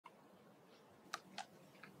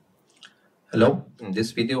Hello, in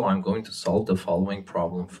this video I'm going to solve the following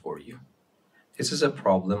problem for you. This is a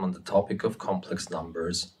problem on the topic of complex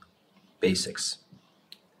numbers basics.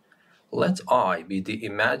 Let I be the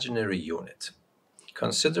imaginary unit.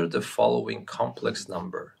 Consider the following complex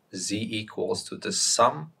number, z equals to the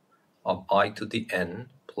sum of I to the n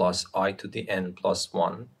plus I to the n plus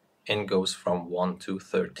 1, n goes from 1 to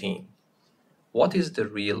 13. What is the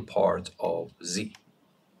real part of z?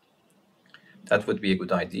 That would be a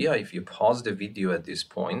good idea if you pause the video at this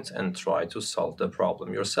point and try to solve the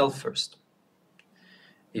problem yourself first.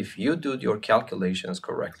 If you do your calculations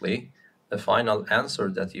correctly, the final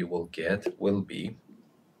answer that you will get will be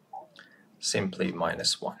simply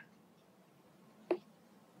 -1.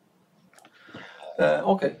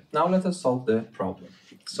 Okay, now let us solve the problem.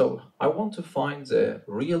 So I want to find the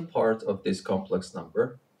real part of this complex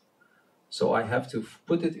number, so I have to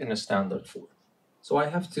put it in a standard form. So I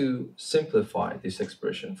have to simplify this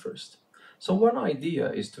expression first. So one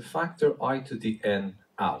idea is to factor I to the n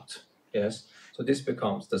out. Yes, so this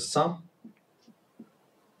becomes the sum.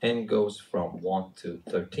 N goes from 1 to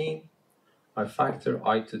 13. I factor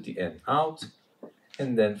I to the n out,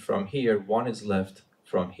 and then from here 1 is left,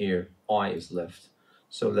 from here I is left.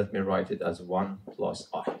 So let me write it as 1 plus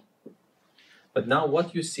I. But now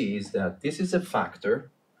what you see is that this is a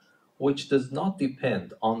factor which does not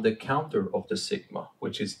depend on the counter of the sigma,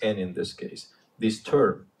 which is n in this case. This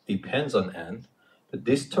term depends on n, but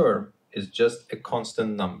this term is just a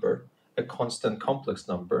constant number, a constant complex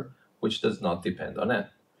number, which does not depend on n.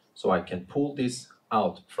 So I can pull this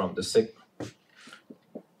out from the sigma.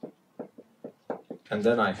 And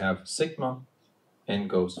then I have sigma, n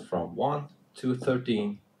goes from 1 to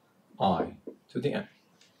 13, I to the n.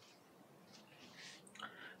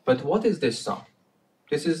 But what is this sum?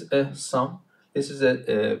 This is a sum. This is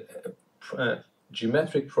a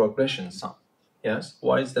geometric progression sum. Yes?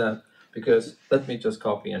 Why is that? Because let me just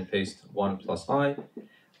copy and paste 1 plus I.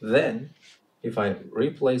 Then, if I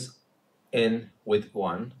replace n with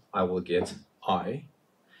 1, I will get I.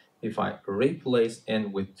 If I replace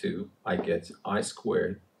n with 2, I get I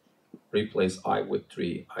squared. Replace I with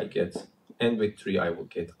 3, I get n with 3, I will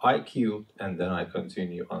get I cubed, and then I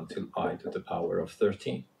continue until I to the power of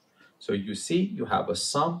 13. So you see, you have a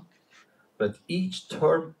sum, but each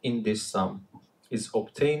term in this sum is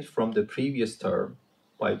obtained from the previous term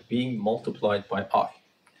by being multiplied by I.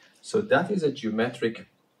 So that is a geometric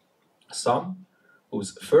sum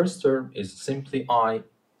whose first term is simply I,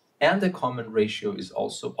 and the common ratio is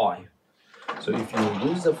also I. So if you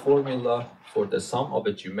use the formula for the sum of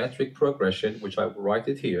a geometric progression, which I will write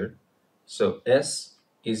it here, so S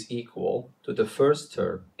is equal to the first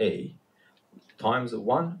term, A, times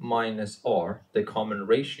 1 minus r, the common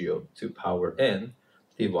ratio, to power n,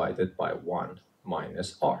 divided by 1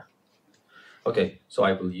 minus r. Okay, so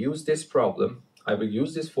I will use this problem. I will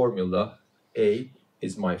use this formula. A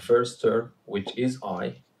is my first term, which is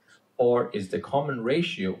I. R is the common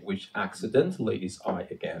ratio, which accidentally is I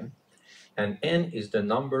again. And n is the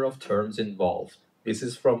number of terms involved. This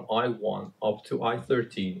is from I1 up to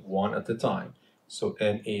I13, one at a time. So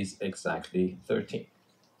n is exactly 13.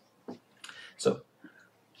 So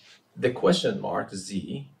the question mark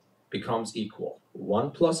z becomes equal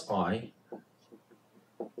 1 plus I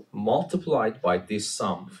multiplied by this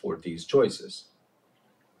sum for these choices.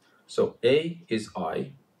 So A is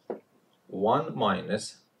I, 1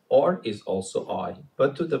 minus R is also I,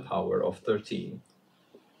 but to the power of 13,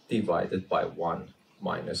 divided by 1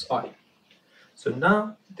 minus I. So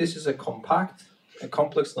now this is a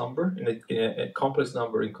complex number, a complex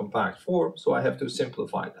number in compact form, so I have to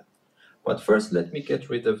simplify that. But first, let me get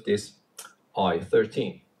rid of this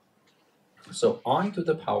I13. So I to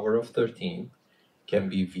the power of 13 can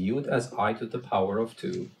be viewed as I to the power of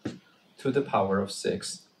 2 to the power of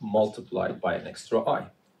 6 multiplied by an extra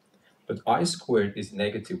I. But I squared is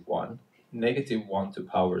 -1, -1 to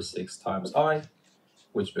power 6 times I,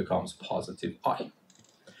 which becomes positive I.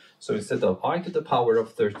 So instead of I to the power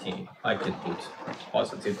of 13, I can put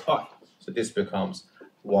positive I. So this becomes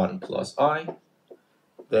 1 plus I.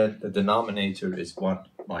 Then the denominator is 1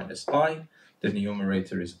 minus I. The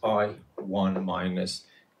numerator is I, 1 minus,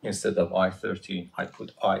 instead of I13, I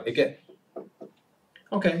put I again.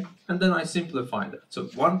 Okay, and then I simplify that. So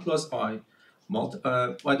 1 plus I,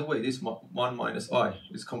 by the way, this 1 minus I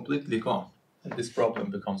is completely gone. And this problem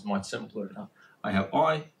becomes much simpler now. I have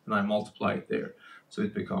I, and I multiply it there. So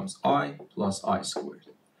it becomes I plus I squared.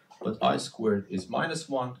 But I squared is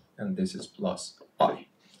 -1, and this is plus I.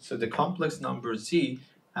 So the complex number z,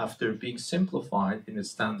 after being simplified in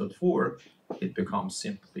its standard form, it becomes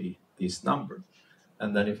simply this number.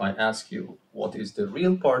 And then if I ask you, what is the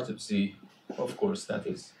real part of z? of course, that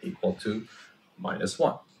is equal to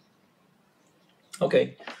 -1.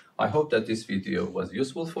 Okay, I hope that this video was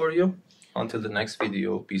useful for you. Until the next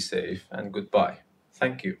video, be safe and goodbye.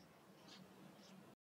 Thank you.